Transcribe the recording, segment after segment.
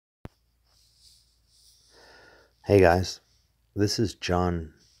Hey guys, this is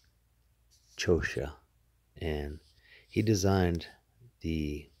John Chosha, and he designed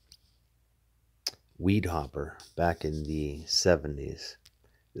the weed hopper back in the 70s.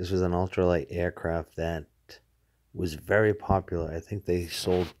 This was an ultralight aircraft that was very popular. I think they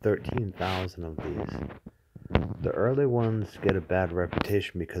sold 13,000 of these. The early ones get a bad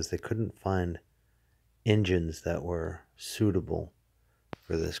reputation because they couldn't find engines that were suitable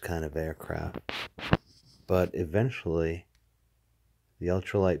for this kind of aircraft. But eventually, the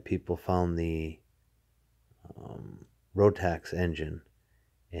ultralight people found the Rotax engine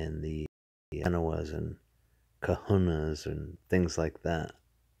and the Enowas and Kahunas and things like that.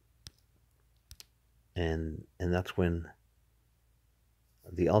 And that's when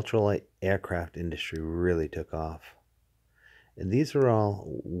the ultralight aircraft industry really took off. And these are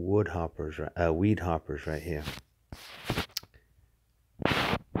all weed hoppers right here.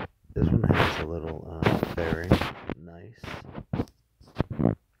 This one has a little fairing, nice.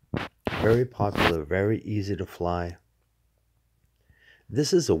 Very popular, very easy to fly.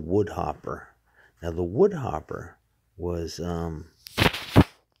 This is a wood hopper. Now the wood hopper was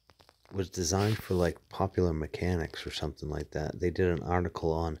designed for like Popular Mechanics or something like that. They did an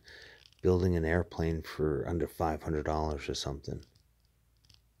article on building an airplane for under $500 or something.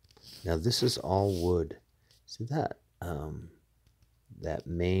 Now this is all wood. See that that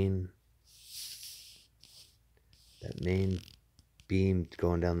main beam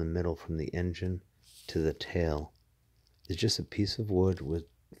going down the middle from the engine to the tail is just a piece of wood with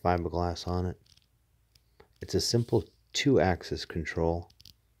fiberglass on it. It's a simple 2-axis control,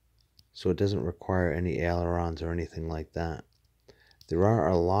 so it doesn't require any ailerons or anything like that. There are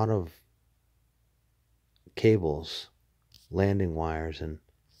a lot of cables, landing wires and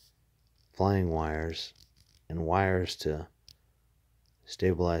flying wires, and wires to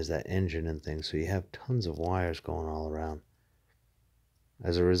stabilize that engine and things, so you have tons of wires going all around.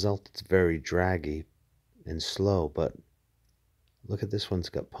 As a result, it's very draggy and slow, but look at this one's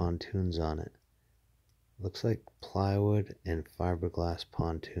got pontoons on it. Looks like plywood and fiberglass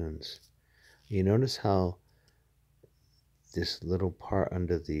pontoons. You notice how this little part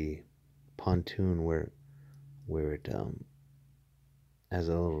under the pontoon where it has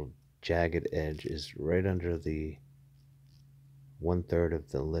a little jagged edge is right under the 1/3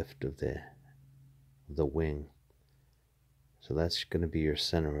 of the lift of the wing. So that's going to be your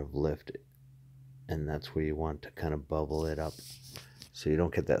center of lift, and that's where you want to kind of bubble it up so you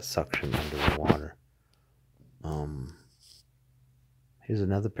don't get that suction under the water. Here's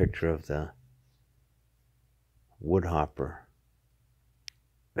another picture of the wood hopper.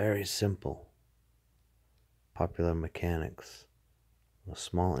 Very simple. Popular Mechanics. A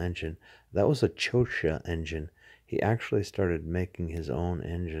small engine. That was a Chosha engine. He actually started making his own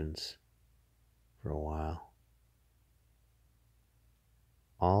engines for a while.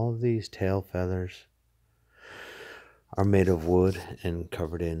 All of these tail feathers are made of wood and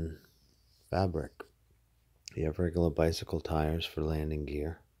covered in fabric. You have regular bicycle tires for landing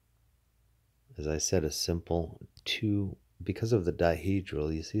gear. As I said, a simple because of the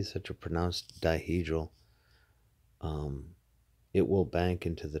dihedral, you see such a pronounced dihedral, it will bank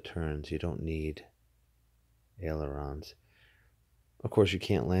into the turns. You don't need ailerons. Of course, you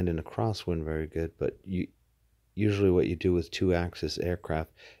can't land in a crosswind very good, but usually what you do with 2-axis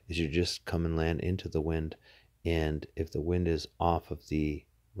aircraft is you just come and land into the wind, and if the wind is off of the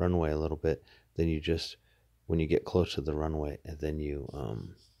runway a little bit, then you just, when you get close to the runway, and then you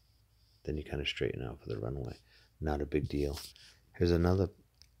kind of straighten out for the runway. Not a big deal. Here's another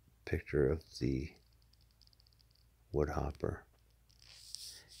picture of the wood hopper.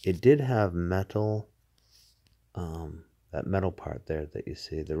 It did have metal, that metal part there that you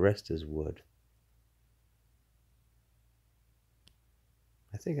see. The rest is wood.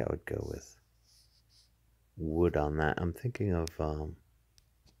 I think I would go with wood on that. I'm thinking of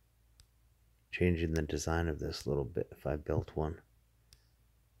changing the design of this a little bit if I built one.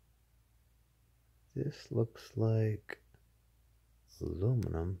 This looks like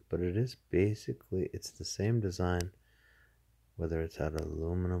aluminum, but it is basically, it's the same design whether it's out of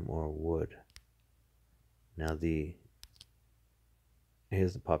aluminum or wood. Now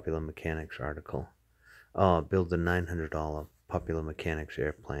here's the Popular Mechanics article. Oh, build the $900 Popular Mechanics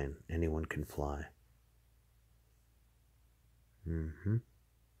airplane. Anyone can fly.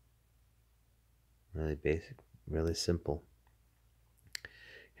 Really basic, really simple.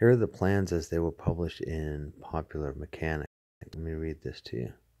 Here are the plans as they were published in Popular Mechanics. Let me read this to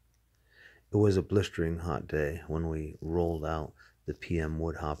you. It was a blistering hot day when we rolled out the PM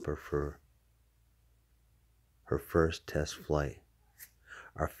Woodhopper for her first test flight.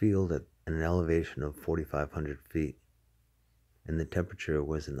 Our field at at an elevation of 4,500 feet, and the temperature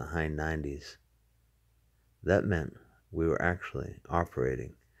was in the high 90s. That meant we were actually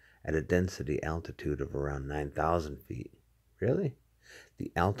operating at a density altitude of around 9,000 feet. Really?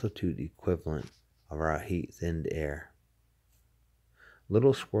 The altitude equivalent of our heat-thinned air.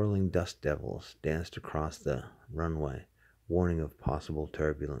 Little swirling dust devils danced across the runway, warning of possible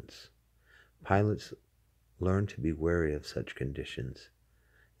turbulence. Pilots learn to be wary of such conditions.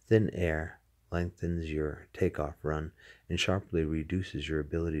 Thin air lengthens your takeoff run and sharply reduces your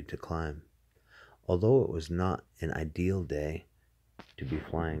ability to climb. Although it was not an ideal day to be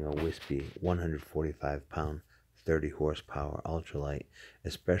flying a wispy 145-pound, 30 horsepower ultralight,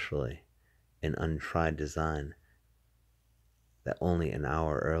 especially an untried design that only an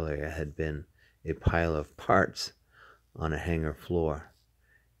hour earlier had been a pile of parts on a hangar floor,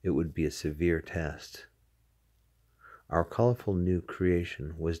 it would be a severe test. Our colorful new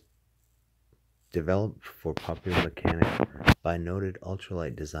creation was developed for popular mechanics by noted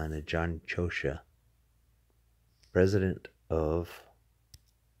ultralight designer John Chosha, president of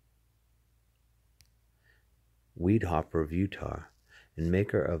Weedhopper of Utah and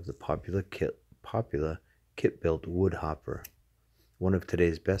maker of the popular kit-built Woodhopper, one of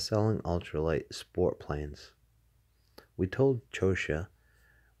today's best-selling ultralight sport planes. We told Chosha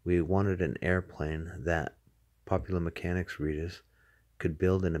we wanted an airplane that popular mechanics readers could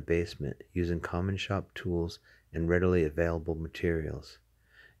build in a basement using common shop tools and readily available materials.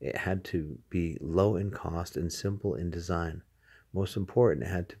 It had to be low in cost and simple in design. Most important, it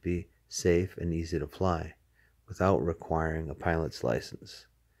had to be safe and easy to fly without requiring a pilot's license.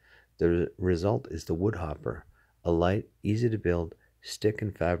 The result is the Woodhopper, a light, easy to build, stick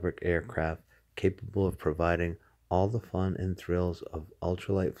and fabric aircraft capable of providing all the fun and thrills of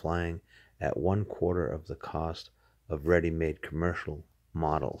ultralight flying at 1/4 of the cost of ready-made commercial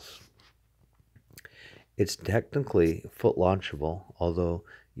models. It's technically foot launchable, although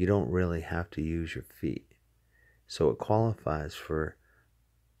you don't really have to use your feet, so it qualifies for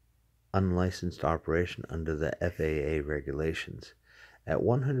unlicensed operation under the FAA regulations. At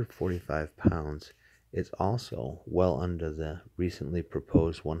 145 pounds, it's also well under the recently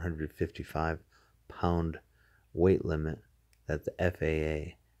proposed 155-pound weight limit that the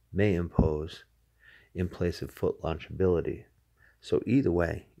FAA may impose in place of foot launchability. So either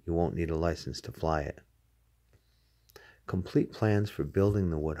way, you won't need a license to fly it. Complete plans for building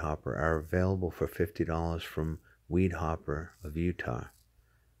the Woodhopper are available for $50 from Weedhopper of Utah.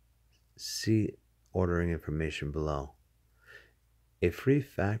 See ordering information below. A free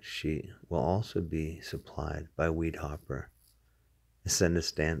fact sheet will also be supplied by Weedhopper. Send a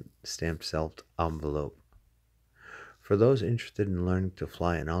stamped self envelope. For those interested in learning to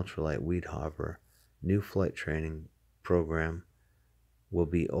fly an ultralight Weedhopper, new flight training program will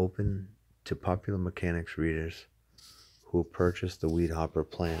be open to popular mechanics readers who purchase the Woodhopper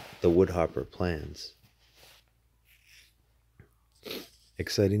plans.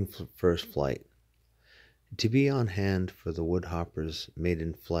 Exciting first flight. To be on hand for the Woodhopper's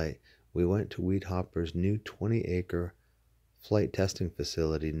maiden flight, we went to Weedhopper's new 20-acre flight testing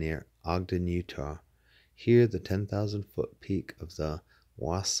facility near Ogden, Utah. Here, the 10,000-foot peak of the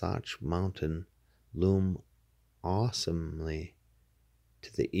Wasatch Mountain loomed awesomely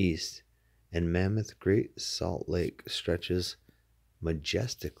to the east, and mammoth Great Salt Lake stretches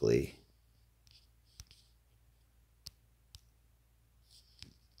majestically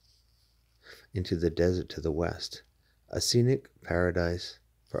into the desert to the west, a scenic paradise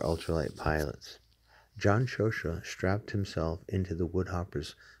for ultralight pilots. John Chosha strapped himself into the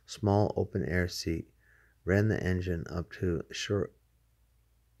Woodhopper's small open-air seat, ran the engine up to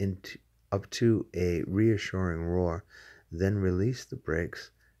a reassuring roar, then released the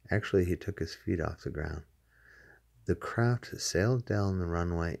brakes. Actually, he took his feet off the ground. The craft sailed down the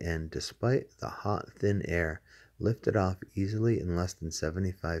runway and, despite the hot, thin air, lifted off easily in less than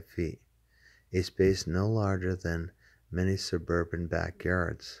 75 feet, a space no larger than many suburban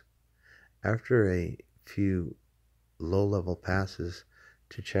backyards. After a few low-level passes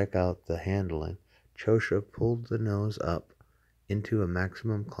to check out the handling, Chosha pulled the nose up into a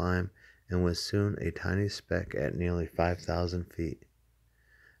maximum climb and was soon a tiny speck at nearly 5,000 feet.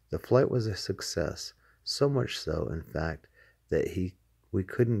 The flight was a success, so much so, in fact, that we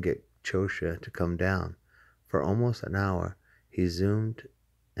couldn't get Chosha to come down. For almost an hour, he zoomed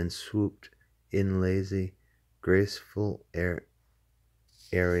and swooped in lazy, graceful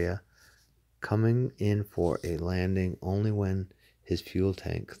area, coming in for a landing only when his fuel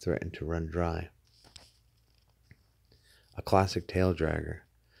tank threatened to run dry. A classic tail dragger.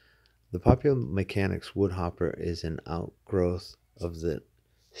 The popular mechanics Woodhopper is an outgrowth of the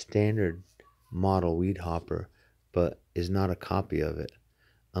standard model weed hopper, but is not a copy of it.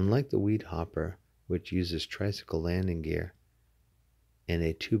 Unlike the weed hopper, which uses tricycle landing gear and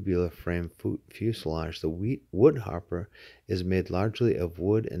a tubular frame fuselage, the wood hopper is made largely of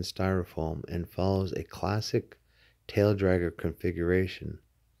wood and styrofoam and follows a classic tail dragger configuration.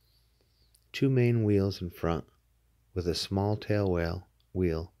 Two main wheels in front with a small tail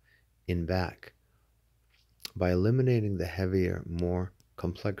wheel in back. By eliminating the heavier, more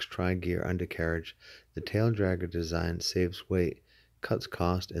complex tri-gear undercarriage, the tail dragger design saves weight, cuts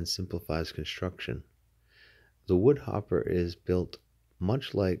cost, and simplifies construction. The wood hopper is built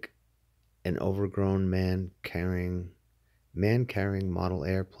much like an overgrown man-carrying model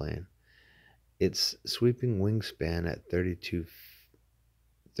airplane. Its sweeping wingspan at 32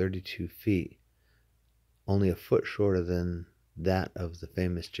 feet, only a foot shorter than that of the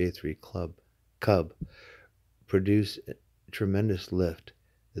famous J3 Cub, produce tremendous lift.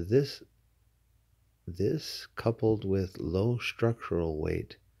 This coupled with low structural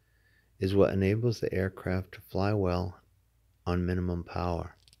weight is what enables the aircraft to fly well on minimal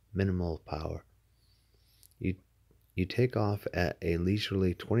power. You take off at a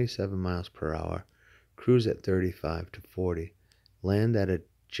leisurely 27 miles per hour, cruise at 35 to 40, land at a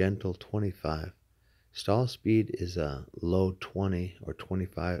gentle 25. Stall speed is a low 20 or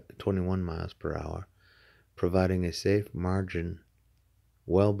 21 miles per hour, providing a safe margin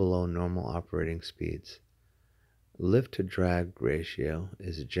well below normal operating speeds. Lift to drag ratio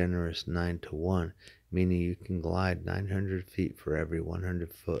is a generous 9 to 1, meaning you can glide 900 feet for every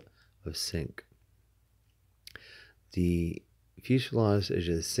 100 foot of sink. The fuselage is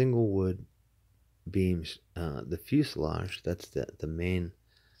a single wood beam. The fuselage, that's the main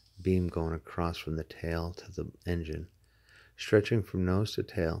beam going across from the tail to the engine, stretching from nose to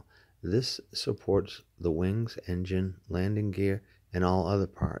tail. This supports the wings, engine, landing gear, and all other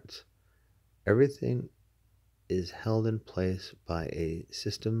parts. Everything is held in place by a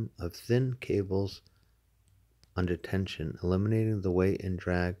system of thin cables under tension, eliminating the weight and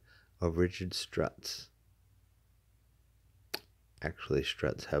drag of rigid struts. Actually,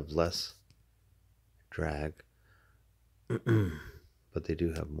 struts have less drag, but they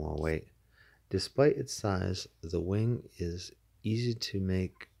do have more weight. Despite its size, the wing is easy to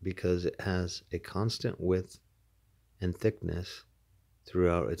make because it has a constant width and thickness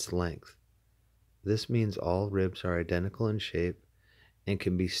throughout its length. This means all ribs are identical in shape and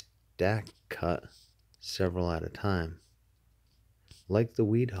can be stack cut several at a time. Like the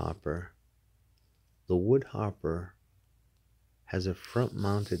weed hopper, the wood hopper has a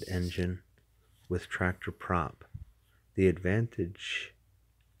front-mounted engine with tractor prop. The advantages: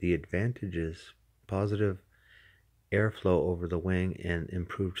 positive airflow over the wing and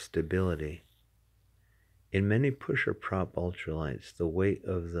improved stability. In many pusher prop ultralights, the weight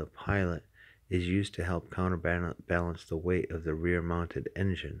of the pilot is used to help counterbalance the weight of the rear-mounted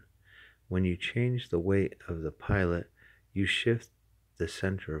engine. When you change the weight of the pilot, you shift the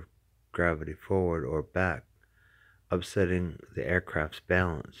center of gravity forward or back, upsetting the aircraft's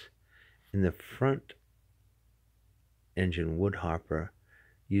balance. In the front engine wood hopper,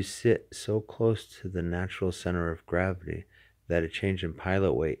 you sit so close to the natural center of gravity that a change in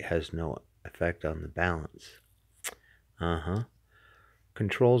pilot weight has no effect on the balance.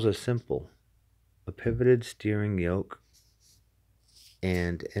 Controls are simple. A pivoted steering yoke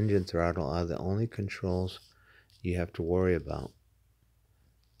and engine throttle are the only controls you have to worry about.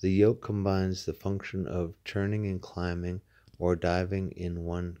 The yoke combines the function of turning and climbing or diving in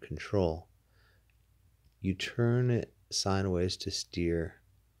one control. You turn it sideways to steer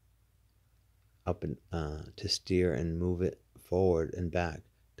and move it forward and back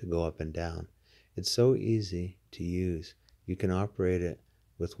to go up and down. It's so easy to use. You can operate it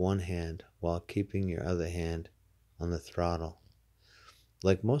with one hand while keeping your other hand on the throttle.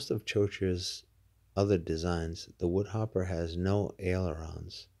 Like most of Chocher's other designs, the wood hopper has no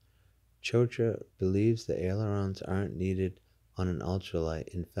ailerons. Chocher believes the ailerons aren't needed on an ultralight.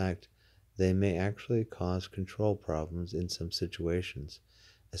 In fact, they may actually cause control problems in some situations,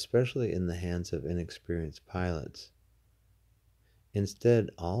 especially in the hands of inexperienced pilots. Instead,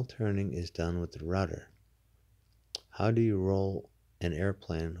 all turning is done with the rudder. How do you roll an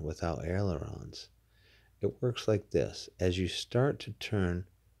airplane without ailerons? It works like this. As you start to turn,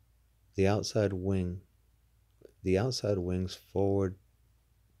 the outside wings forward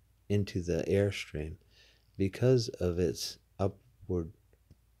into the airstream. Because of its upward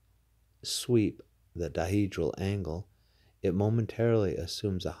sweep, the dihedral angle, it momentarily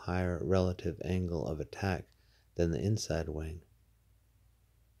assumes a higher relative angle of attack than the inside wing.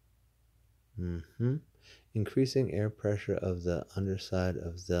 Increasing air pressure of the underside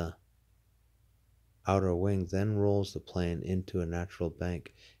of the outer wing then rolls the plane into a natural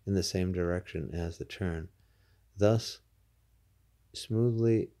bank in the same direction as the turn. Thus,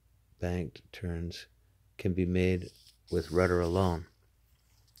 smoothly banked turns can be made with rudder alone.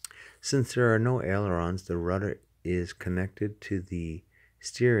 Since there are no ailerons, the rudder is connected to the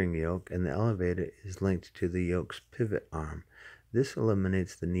steering yoke and the elevator is linked to the yoke's pivot arm. This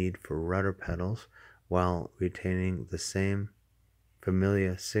eliminates the need for rudder pedals while retaining the same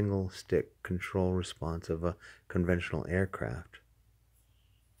familiar single-stick control response of a conventional aircraft.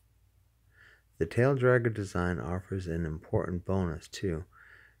 The tail dragger design offers an important bonus too.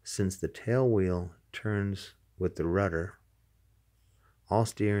 Since the tail wheel turns with the rudder, all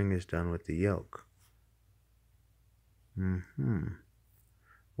steering is done with the yoke.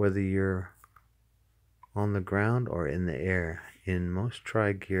 Whether you're on the ground or in the air, in most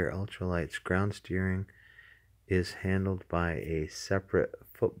tri-gear ultralights, ground steering is handled by a separate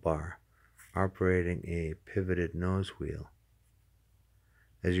footbar operating a pivoted nose wheel.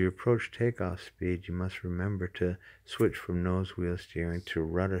 As you approach takeoff speed, you must remember to switch from nose wheel steering to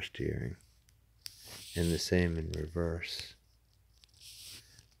rudder steering, and the same in reverse.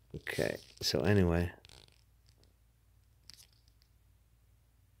 Okay, so anyway,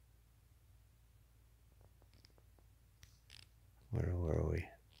 where were we?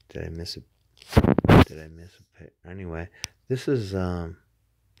 Did I miss a anyway, this is the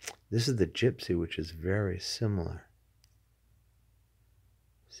Gypsy, which is very similar.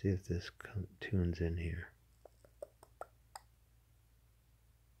 See if this tunes in here.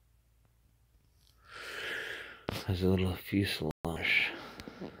 There's a little fuselage.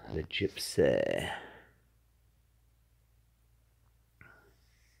 The Gypsy.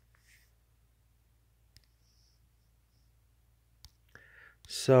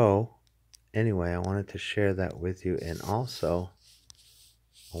 So, anyway, I wanted to share that with you, and also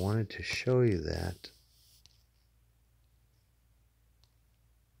I wanted to show you that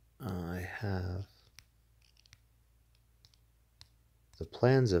I have the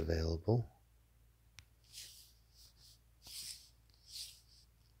plans available.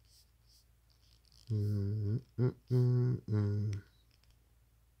 And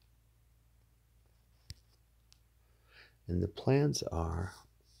the plans are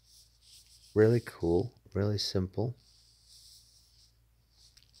really cool, really simple.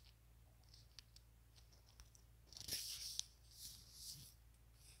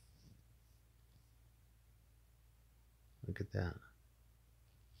 Look at that.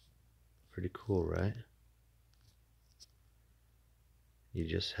 Pretty cool, right? You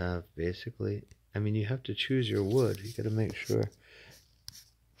just have basically, I mean, you have to choose your wood. You got to make sure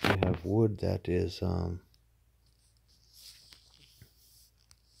you have wood that is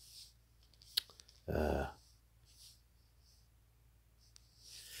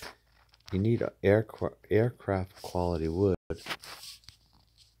you need aircraft quality wood.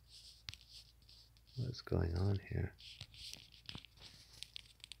 What's going on here?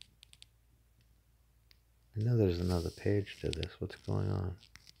 I know there's another page to this. What's going on?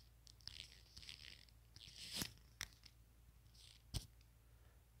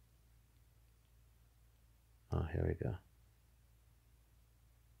 Oh, here we go.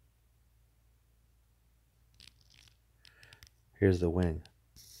 Here's the wing.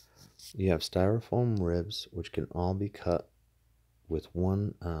 You have styrofoam ribs, which can all be cut with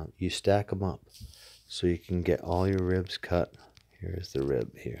one. You stack them up so you can get all your ribs cut. Here's the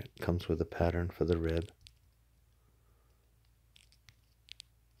rib here. It comes with a pattern for the rib.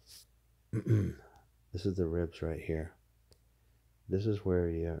 This is the ribs right here. This is where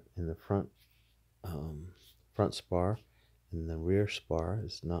you're in the front spar, and the rear spar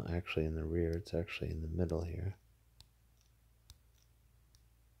is not actually in the rear, it's actually in the middle here.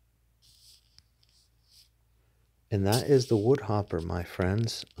 And that is the wood hopper, my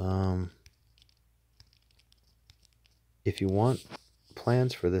friends. If you want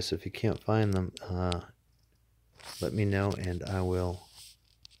plans for this, if you can't find them, let me know and I will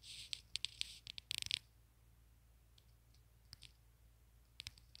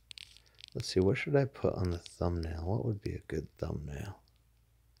let's see, what should I put on the thumbnail? What would be a good thumbnail?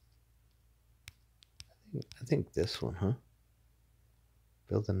 I think this one, huh?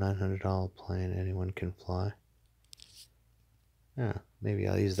 Build a $900 plane anyone can fly. Yeah, maybe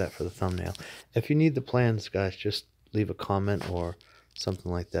I'll use that for the thumbnail. If you need the plans, guys, just leave a comment or something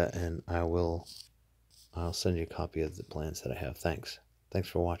like that, and I'll send you a copy of the plans that I have. Thanks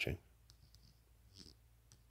for watching.